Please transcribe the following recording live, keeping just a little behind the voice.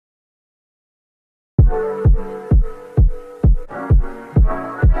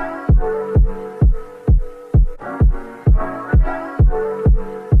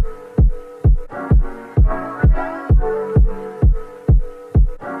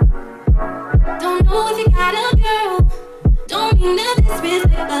mean to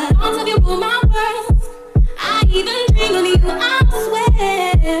disrespect, but all of you rule my world. I even dream of you, I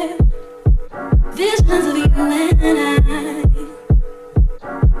swear. Visions of you and I.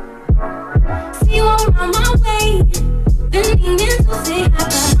 See you all around my way. Been meaning to say hi,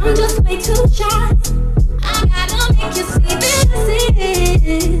 but I'm just way too shy. I gotta make you see this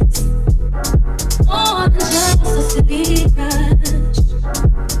is more than just a silly crush.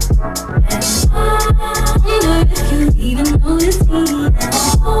 And I wonder if you even notice me.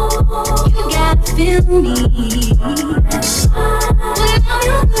 And you gotta feel me. And without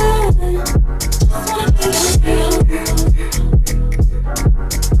your good, just wanna be your girl.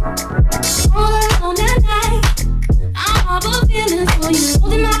 All alone at night, I harbor feelings for you,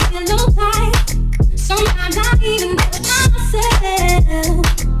 holding my pillow tight. Sometimes I even touch myself,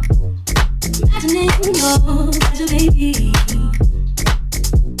 imagining your pleasure, baby.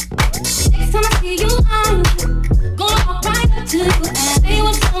 Next time I see you, I'm gonna walk right up to you and say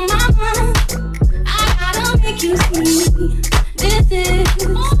what's on my mind. I gotta make you see this is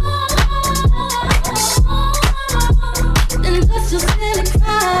and just a silly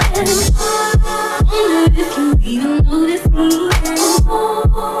cry. Wonder if you even notice me.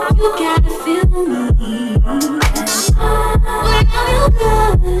 You gotta feel me. Without you,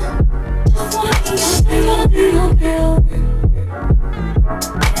 good, just wanna be your girl.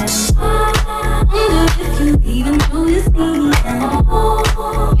 And I wonder if you even notice me.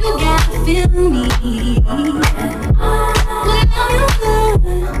 You gotta feel me. Without you, good,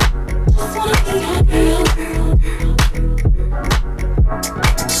 just wanna be your girl.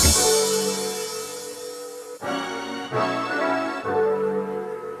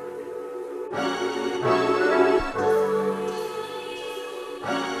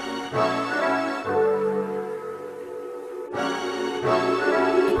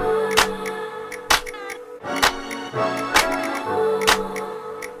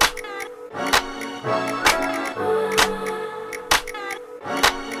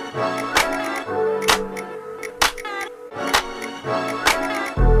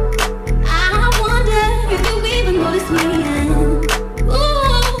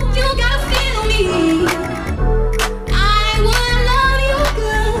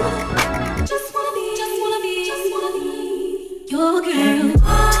 Your girl,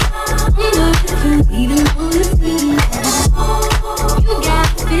 I wonder if you even notice me.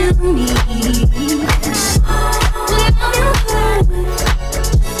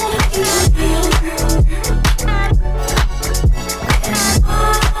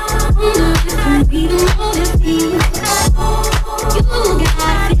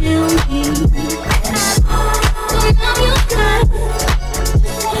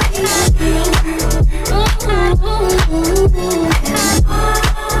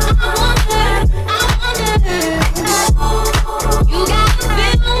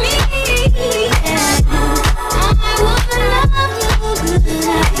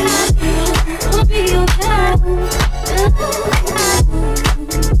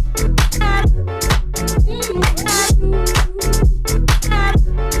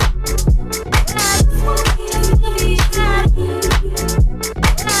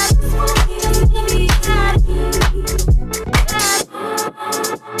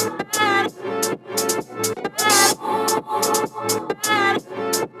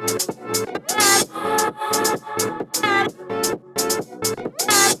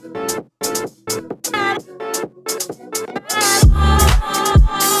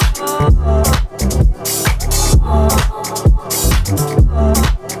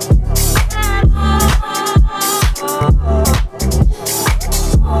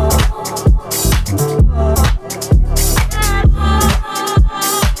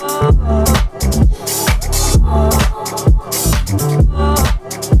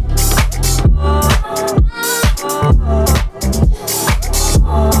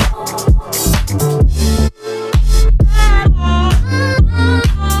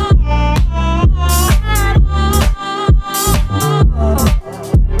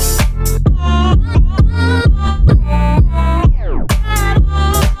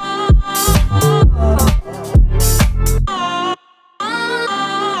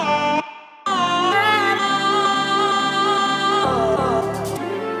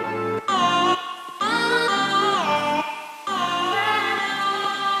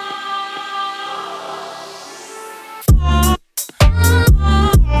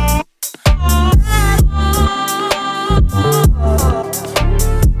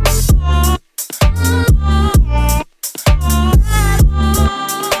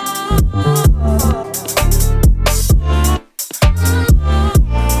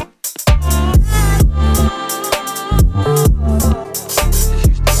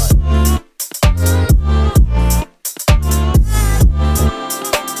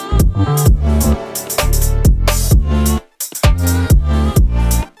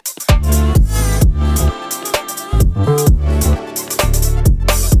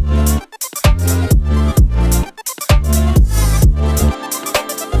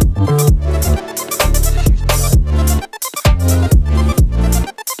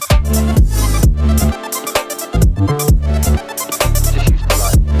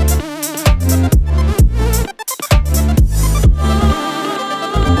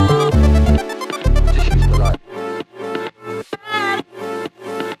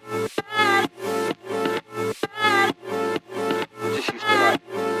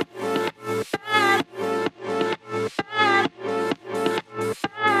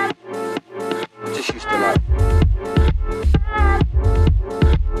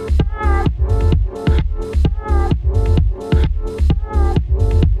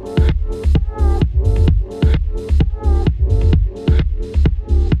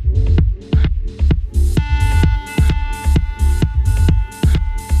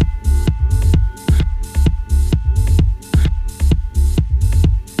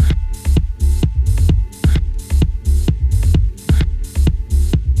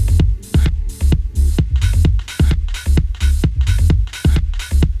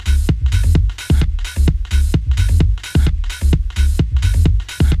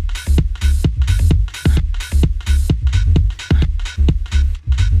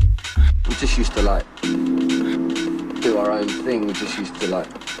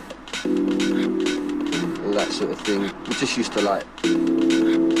 all that sort of thing. We just used to like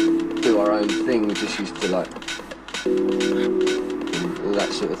do our own thing. We just used to like all that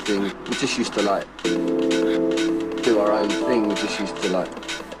sort of thing. We just used to like do our own thing. We just used to like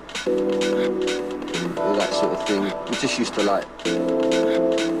all that sort of thing. We just used to like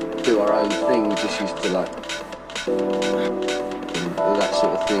do our own thing. We just used to like all that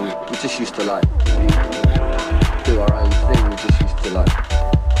sort of thing. We just used to like do our own thing. We just used to like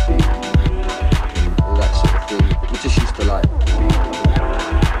all that sort of thing. We just used to like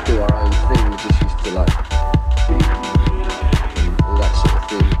do our own thing. We just used to like all that sort of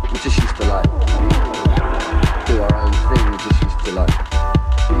thing. We just used to like do our own thing. We just used to like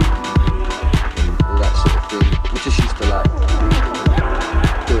all that sort of thing. We just used to like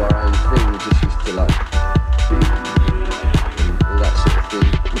do our own thing. We just used to like all that sort of thing.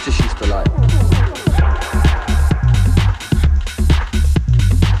 We just used to like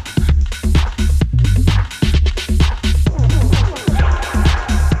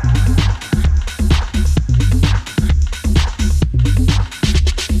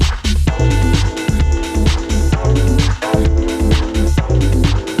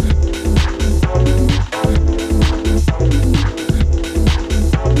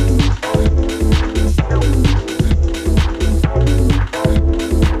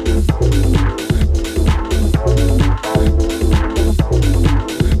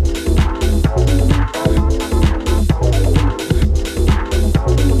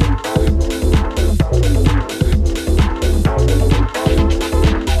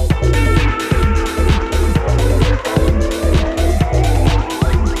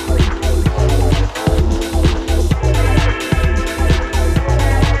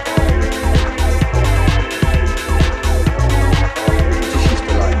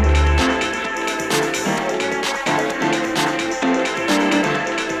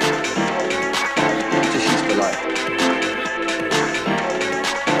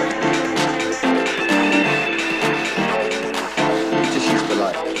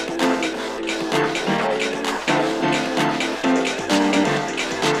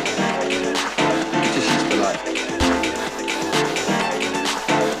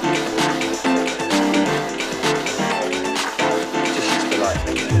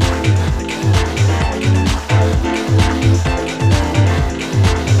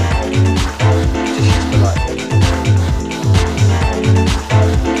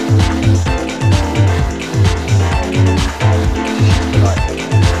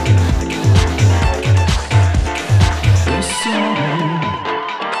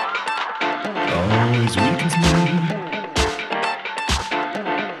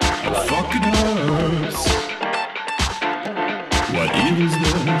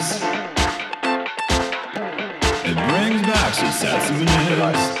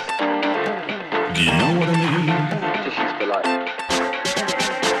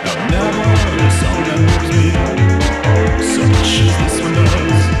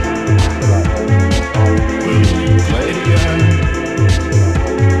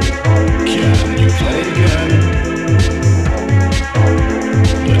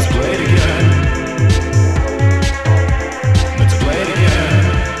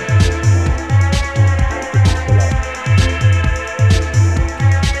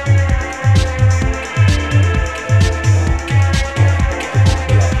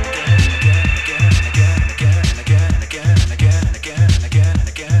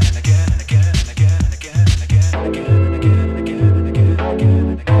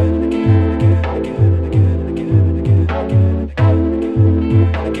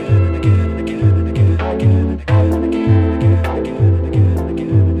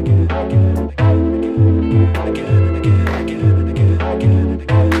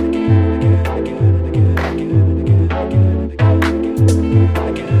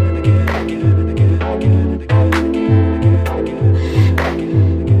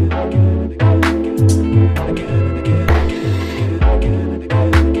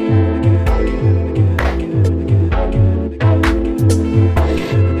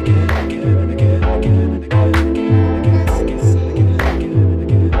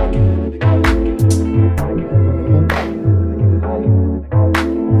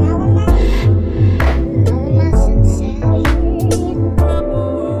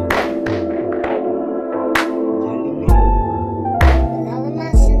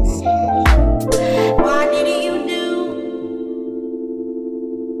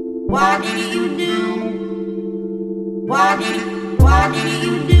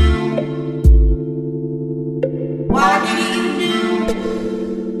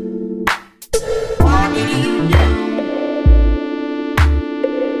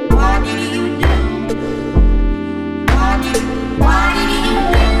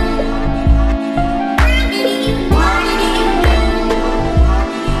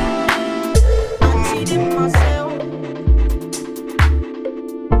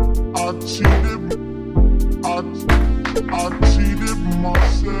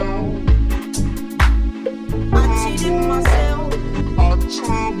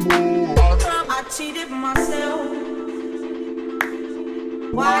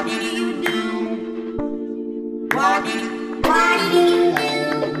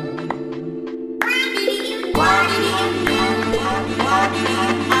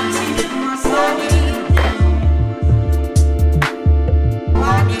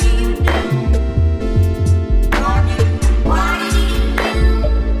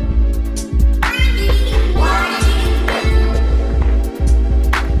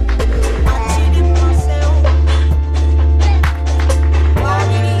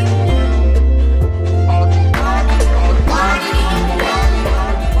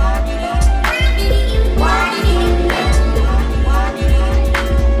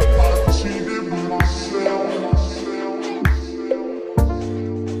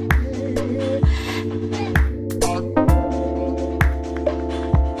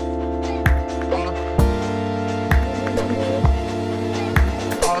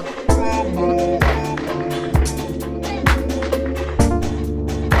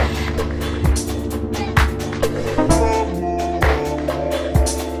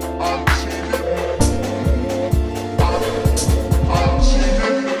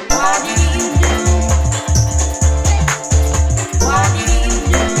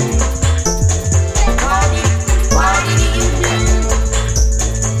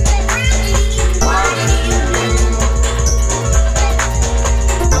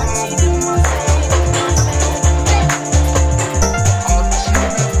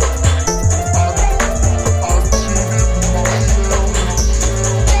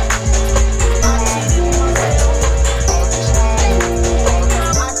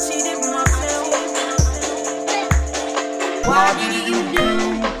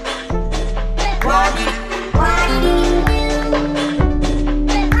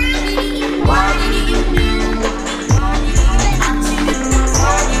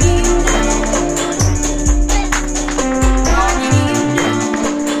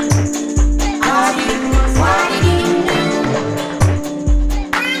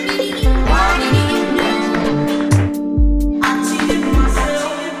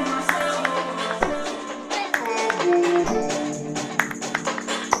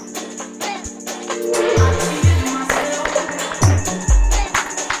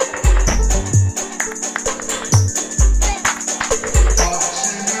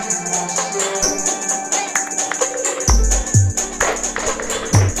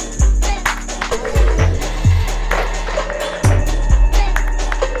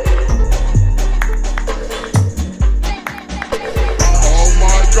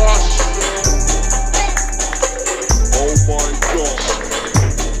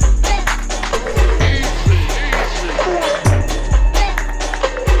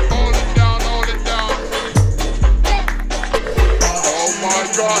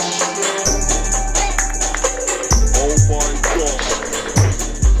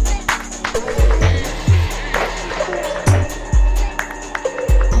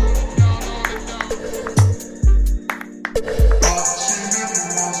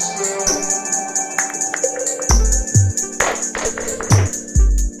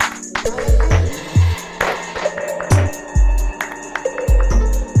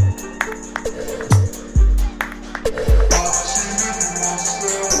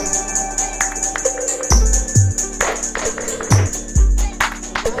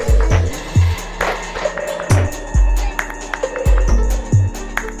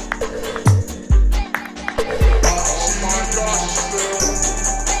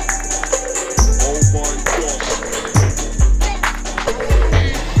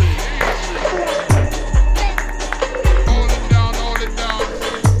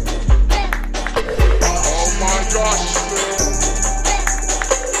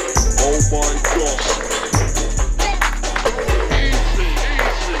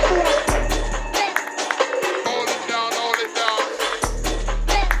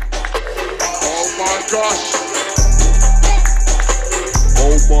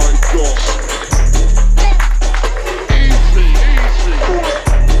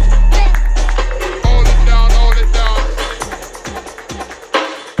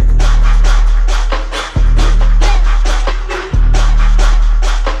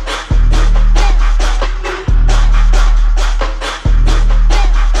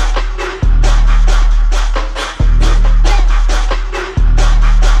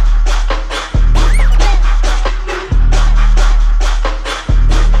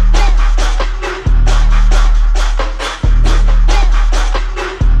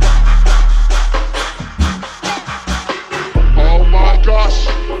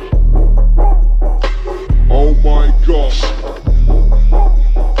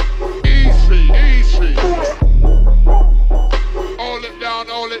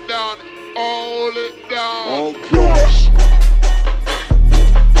Hold it down. Oh gosh.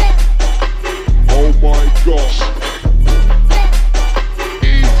 Oh my gosh.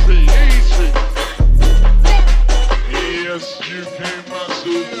 Easy, easy. Yes, UK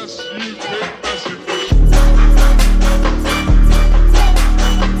massive. Yes, UK massive.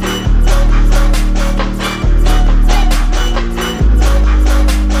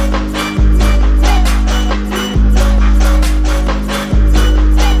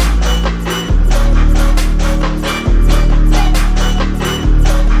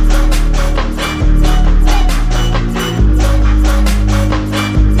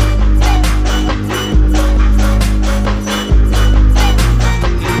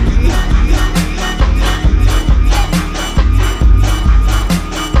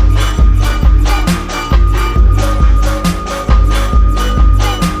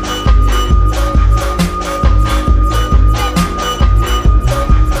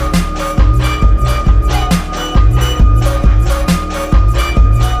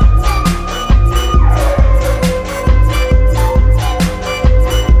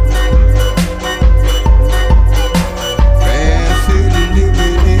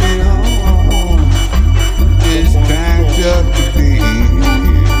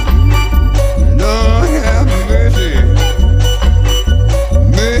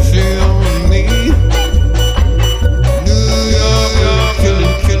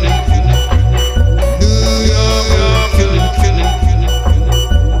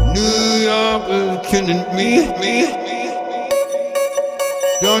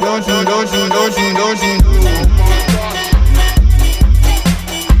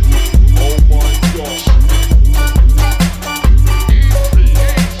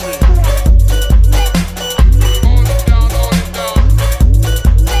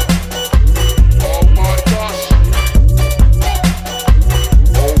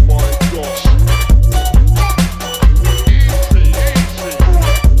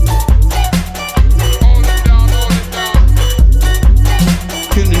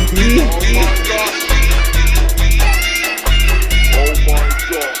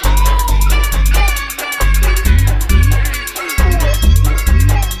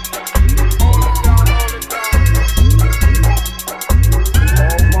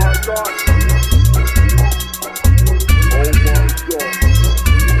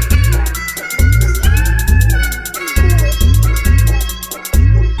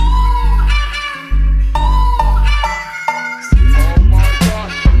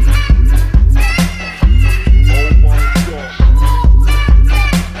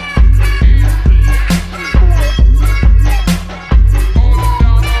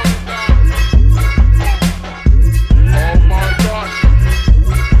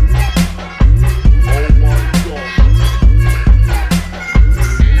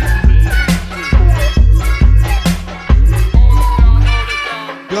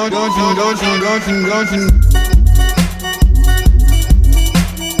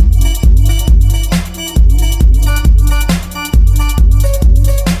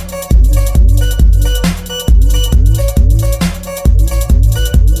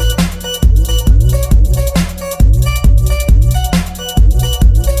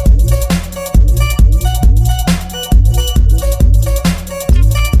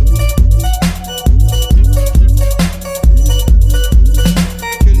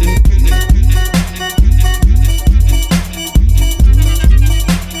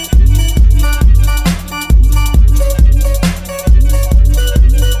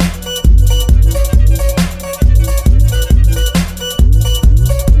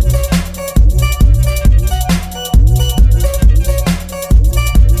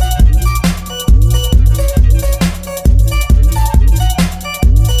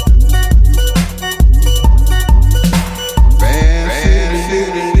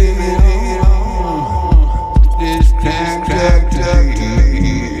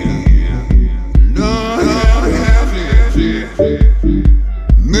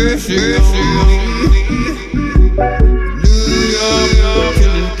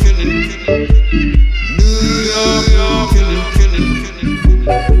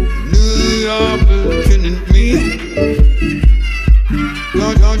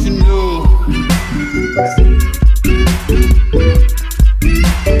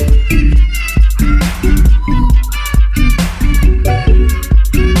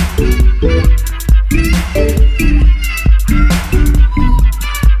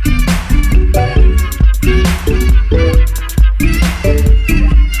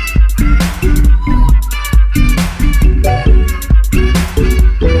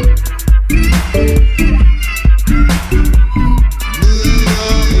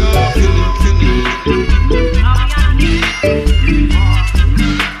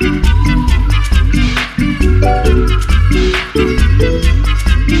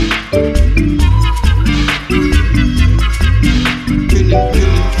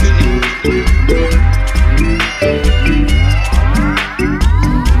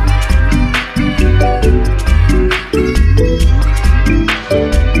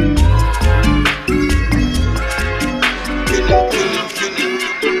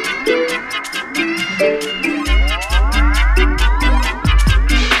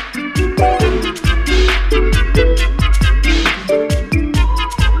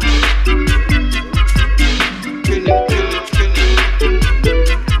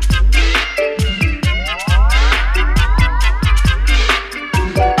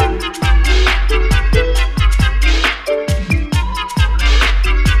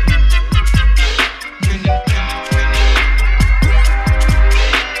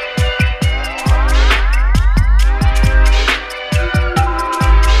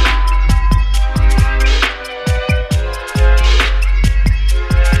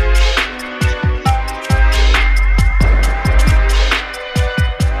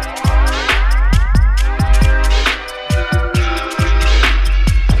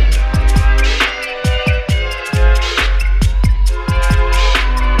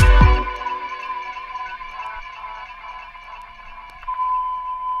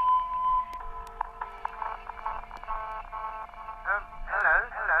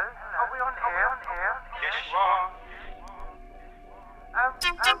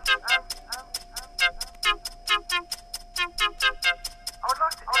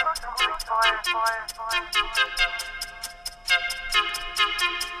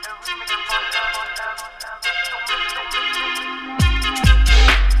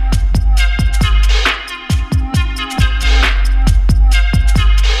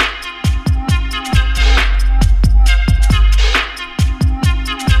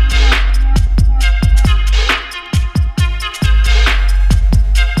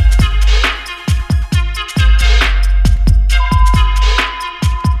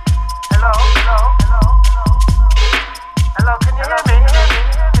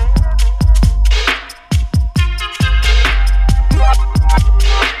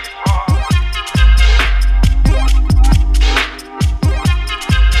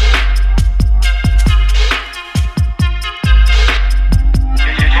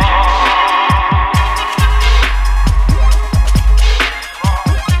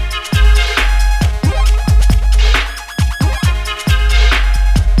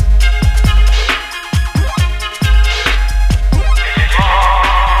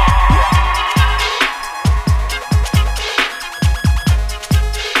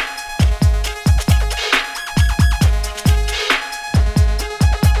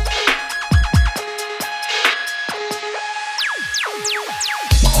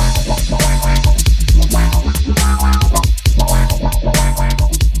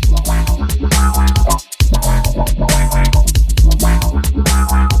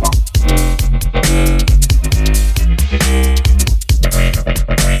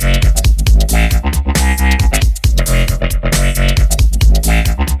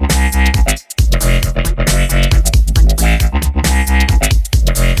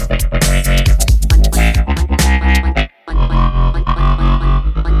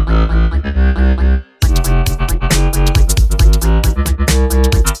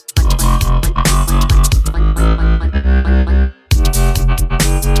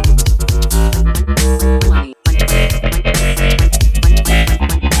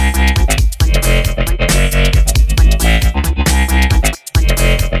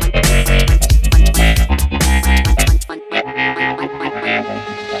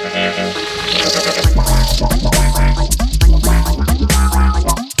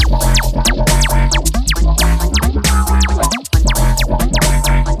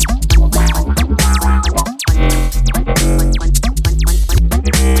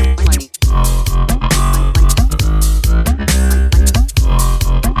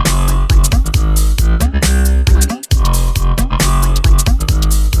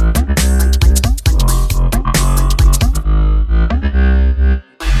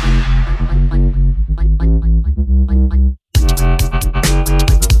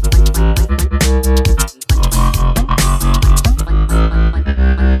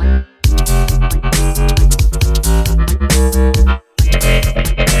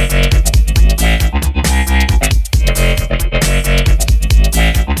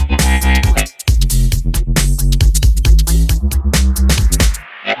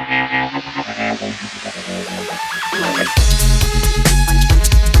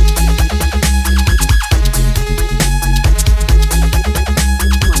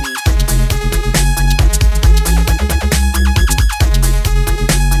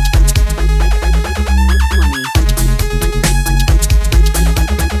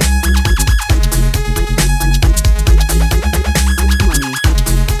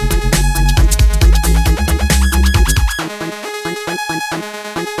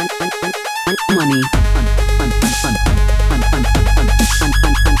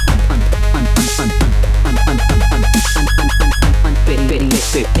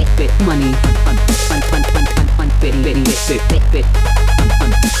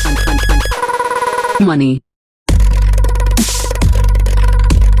 money.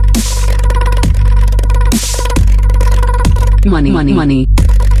 Money, money, money.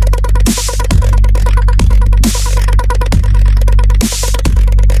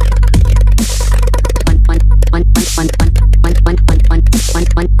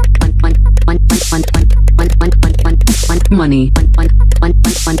 Money.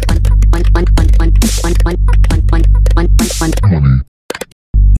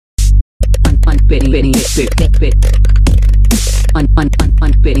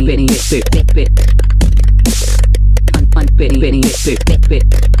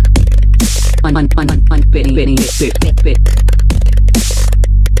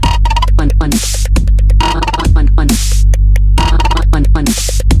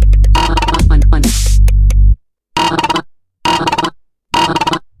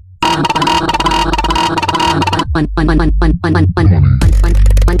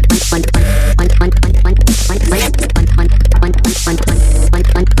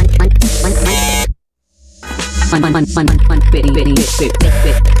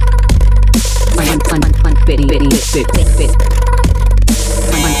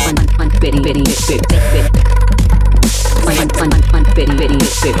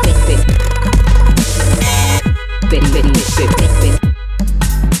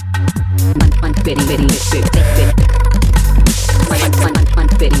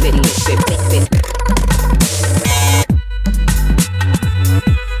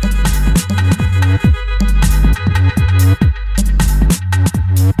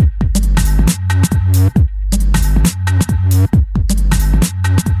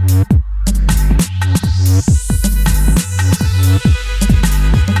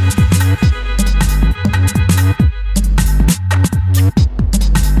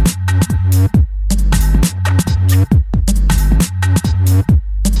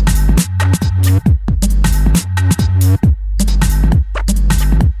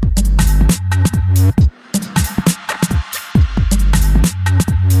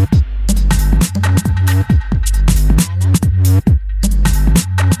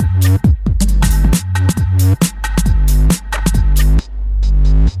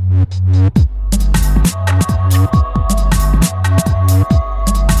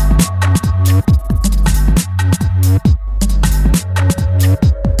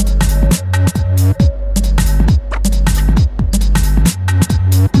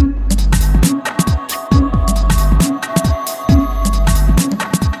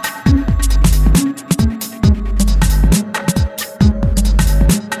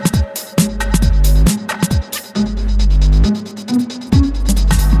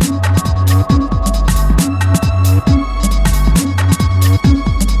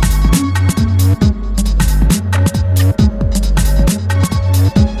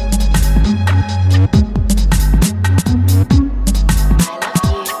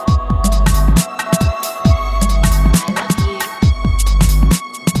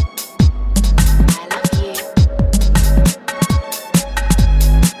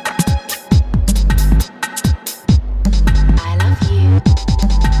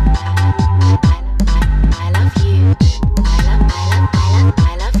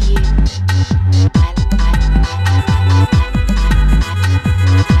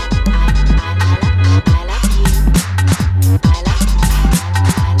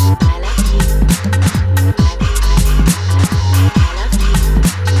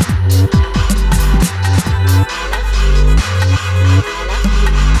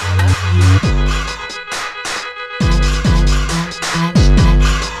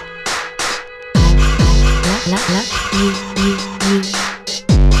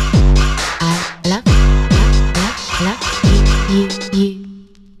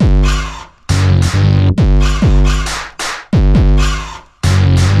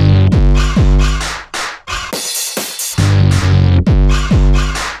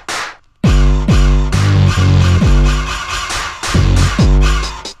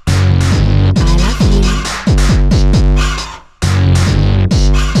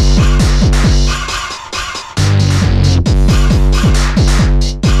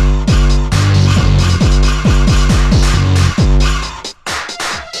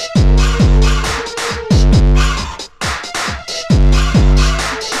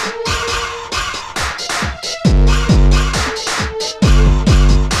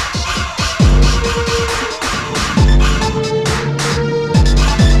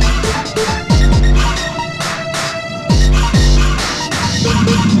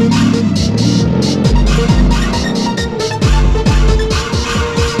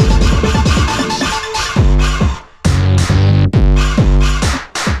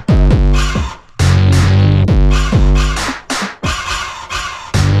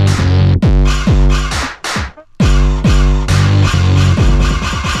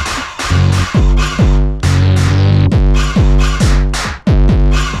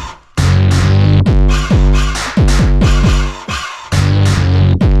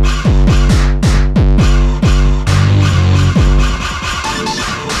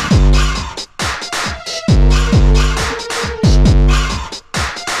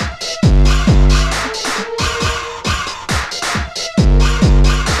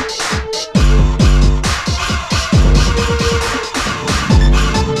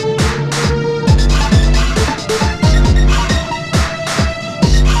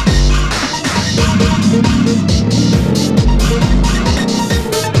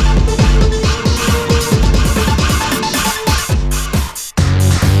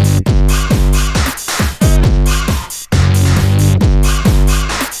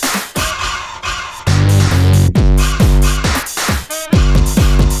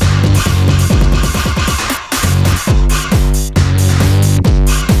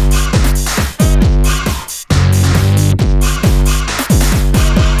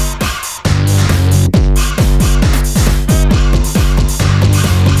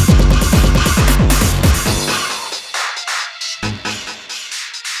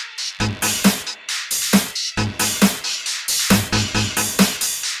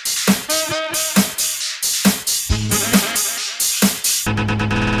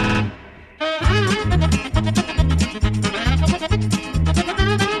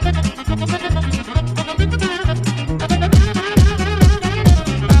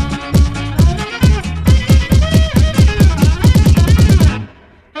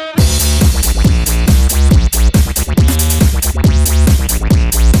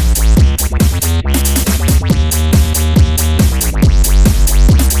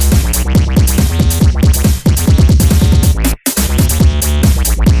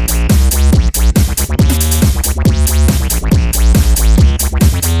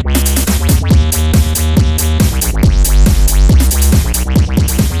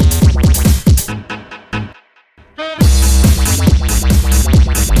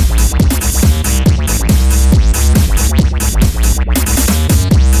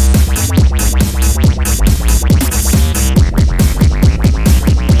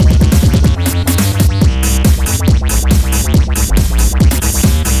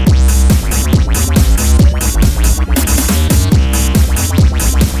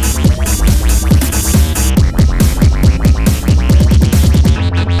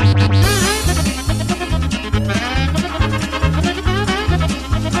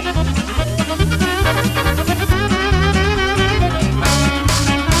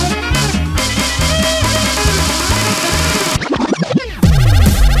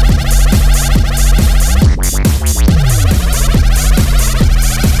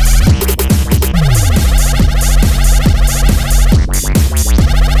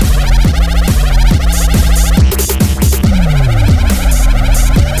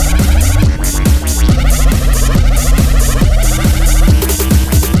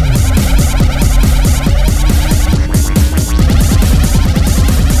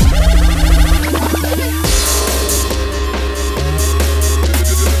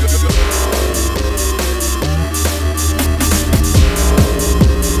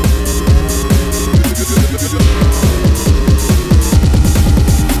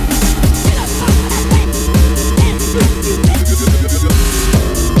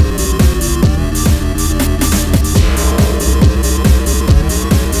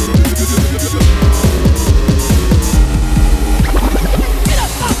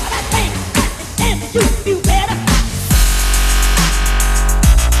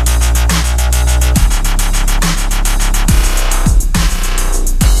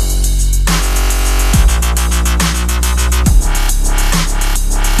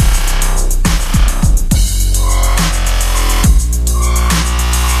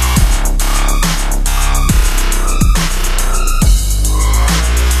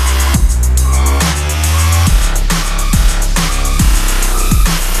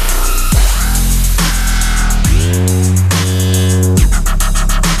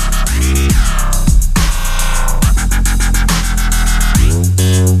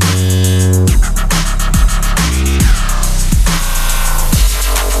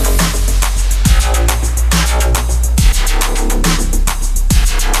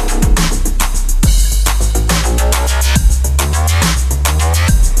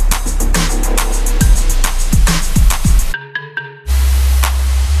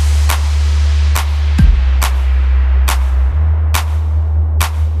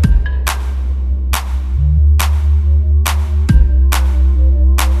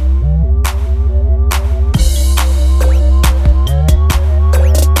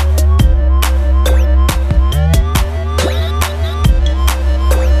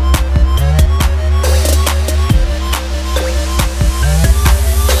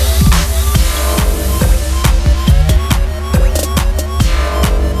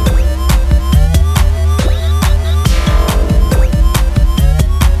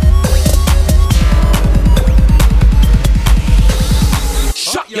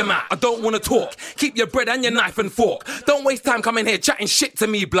 your mouth. I don't wanna talk. Keep your bread and your knife and fork. Don't waste time coming here chatting shit to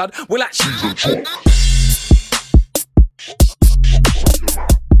me, blood. We'll actually talk.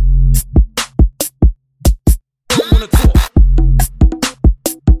 Don't wanna talk.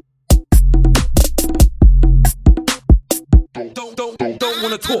 Don't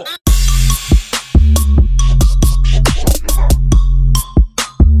wanna talk.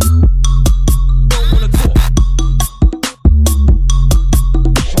 Don't wanna talk.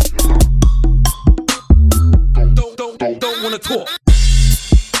 Don't wanna talk.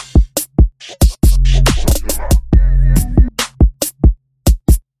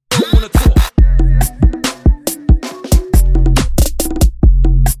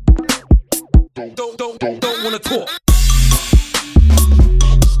 Don't wanna talk.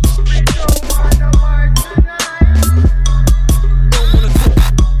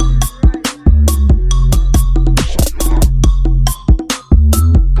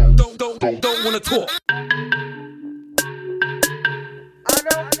 Don't wanna talk.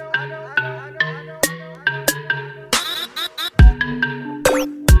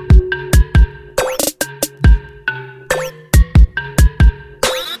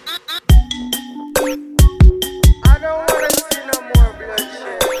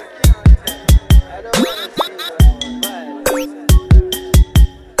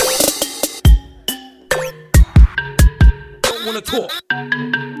 Talk.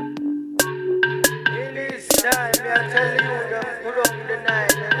 In this time, I tell you, them put up the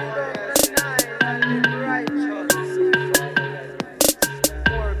night, righteous.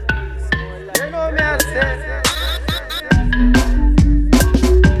 More peace, more life. You know me, I said,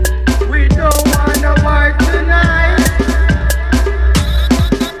 we don't want no war tonight,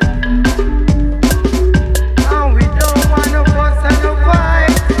 and we don't want no fuss and no fight.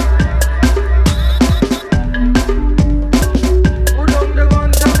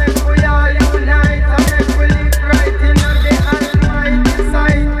 Unite and make we live right in the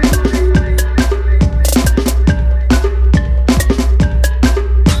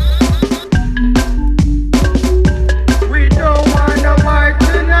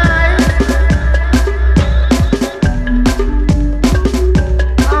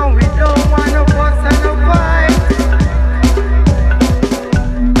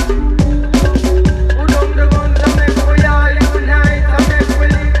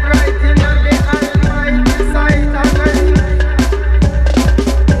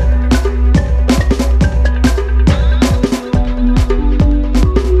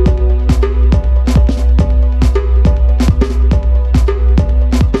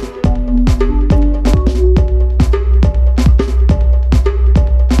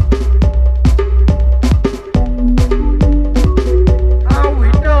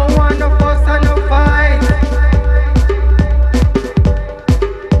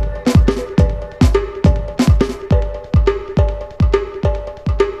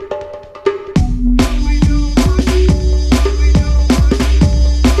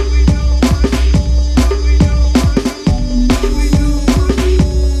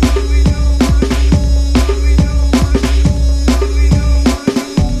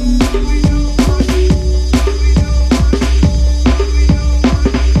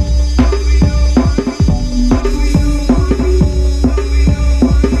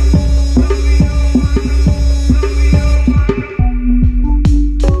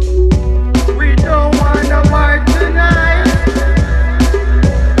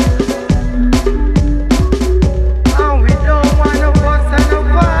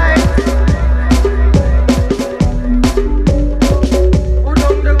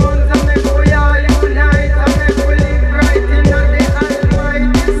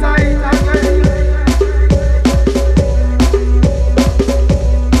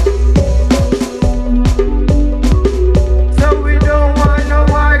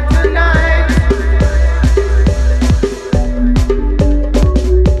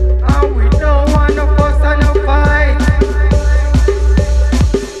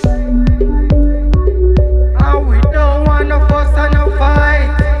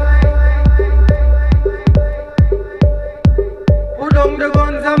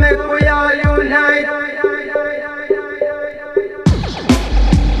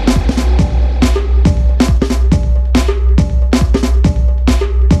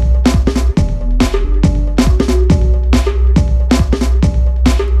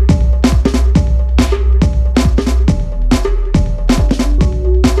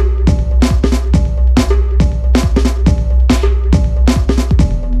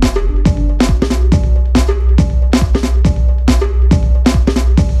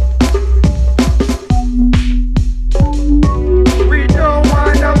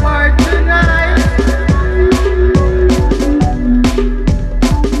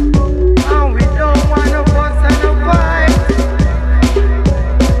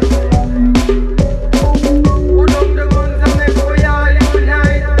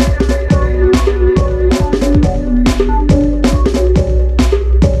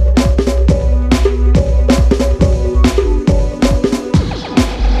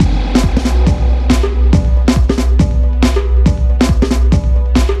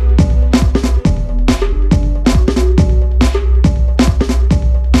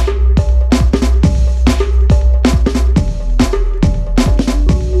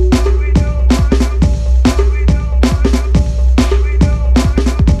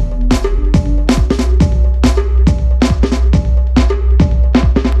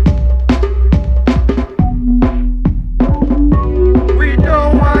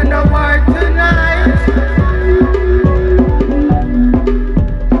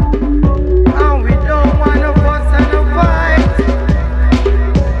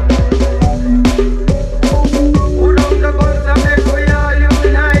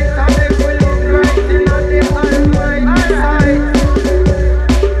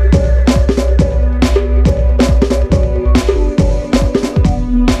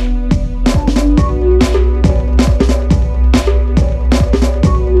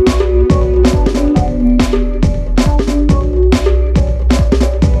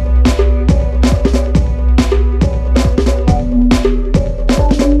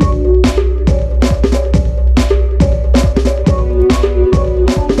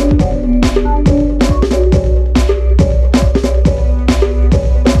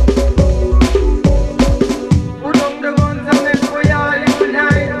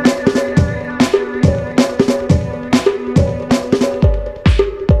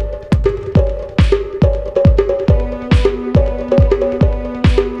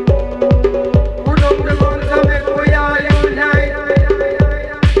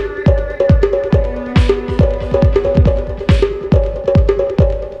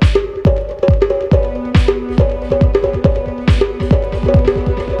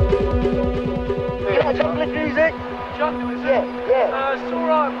It's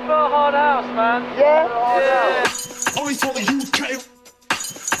alright, for a hard house, man. Yeah? Only for the UK.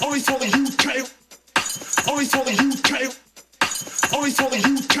 Only for the UK. Only for the UK. Only for the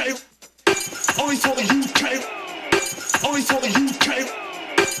UK. Only for the UK. Only for the UK.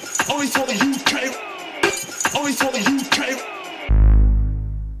 Only for the UK. Only for the UK.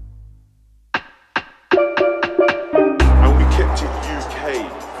 And we kept it UK.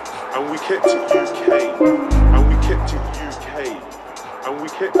 And we kept it UK. And we kept it UK. And we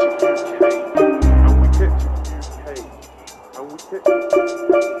kept it UK. And we kept it UK. And we kept it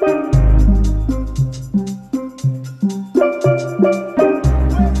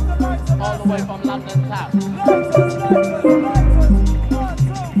all the way from London town.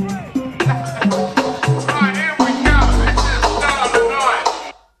 Right, here we go. This is the start of the night.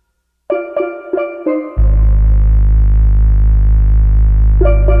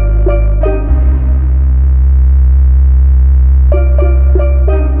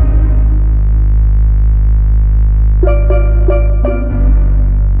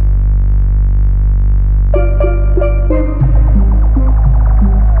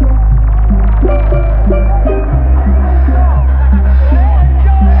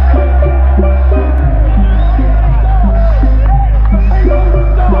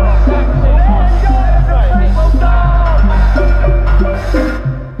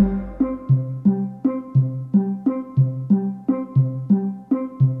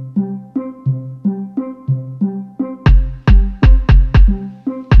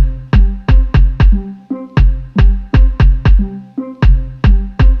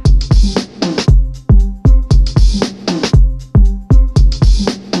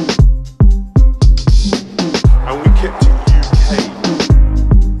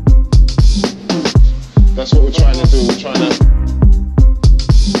 That's what we're trying to do.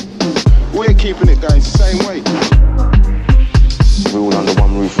 We're keeping it going the same way. We're all under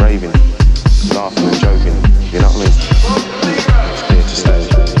one roof raving, laughing and joking, you know what I mean? It's here to stay.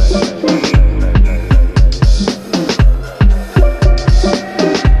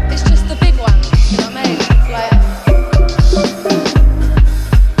 It's just the big ones, you know what I mean?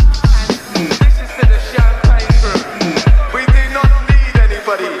 This is to the champagne crew. We do not need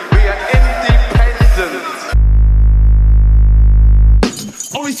anybody. We are independent.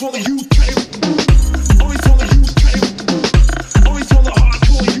 Only for the UK. Only for the UK. Only for the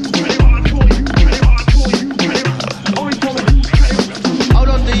hardcore UK. Hardcore UK. Hardcore UK. Only for the UK. Hold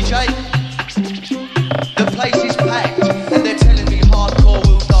on, DJ. The place is packed, and they're telling me hardcore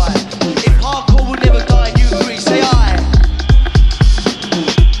will die. If hardcore will never die, you agree? Say aye.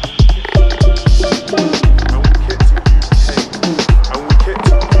 And we kept it UK. And we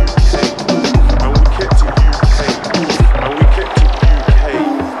kept it UK. And we kept it UK. And we kept it UK.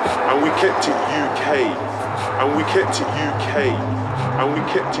 And we kept it UK. And we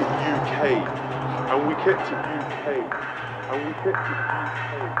kept it UK. And we kept it UK. And we kept it UK.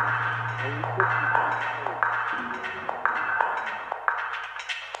 And we kept it UK.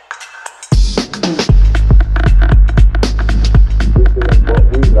 We're doing what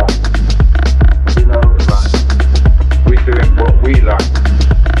we like, you know, like, we're doing what we like,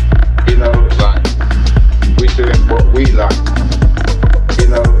 you know, like, we're doing what we like, you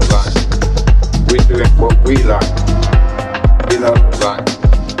know, like, we're doing what we like, you know, like,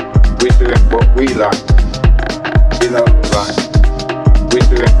 we're doing what we like, you know, like, we're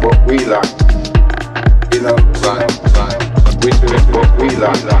doing what we like, you know, like.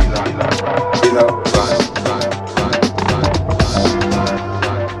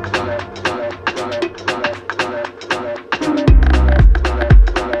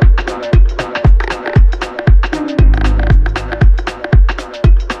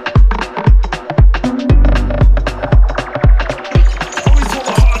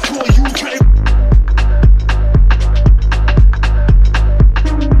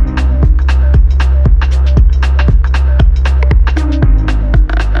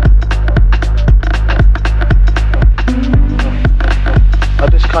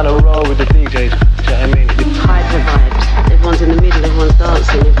 Kind of roll with the DJs, do you know what I mean? Hyper vibes. Everyone's in the middle, everyone's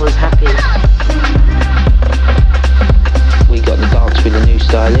dancing, everyone's happy. We got the dance with the new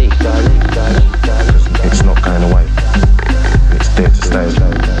Stallion. It's not going away. It's there to stay.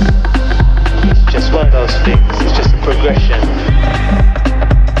 It's just one of those things, it's just a progression.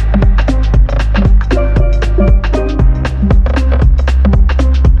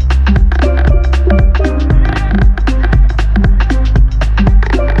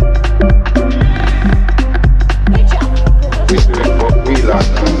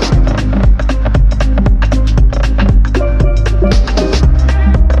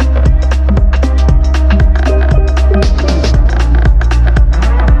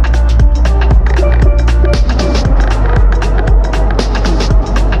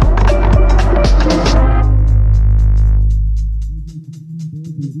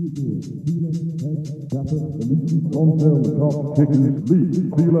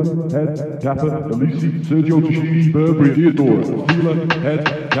 Sergio Tashini, Brigadier Dora. Steeler,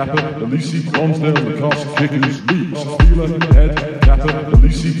 head, Kappa, Ellipsis, Lonsdale, Lacoste, Kickers, Leeds. Steeler, head, Kappa,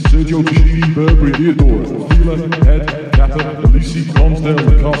 Ellipsis, Sergio Tashini, Brigadier Dora. Steeler, head, Kappa, Ellipsis, Lonsdale,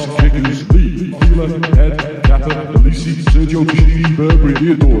 Lacoste, Kickers, Leeds. Steeler, head, Kappa, Ellipsis, Sergio Tashini,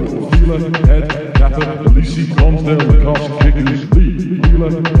 Brigadier Dora. Steeler, head, Kappa, Ellipsis, Lonsdale, Lacoste, Kickers, Leeds.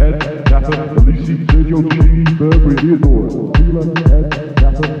 Steeler, head, Kappa, Ellipsis, Sergio Tashini, Brigadier Dora. Steeler, head,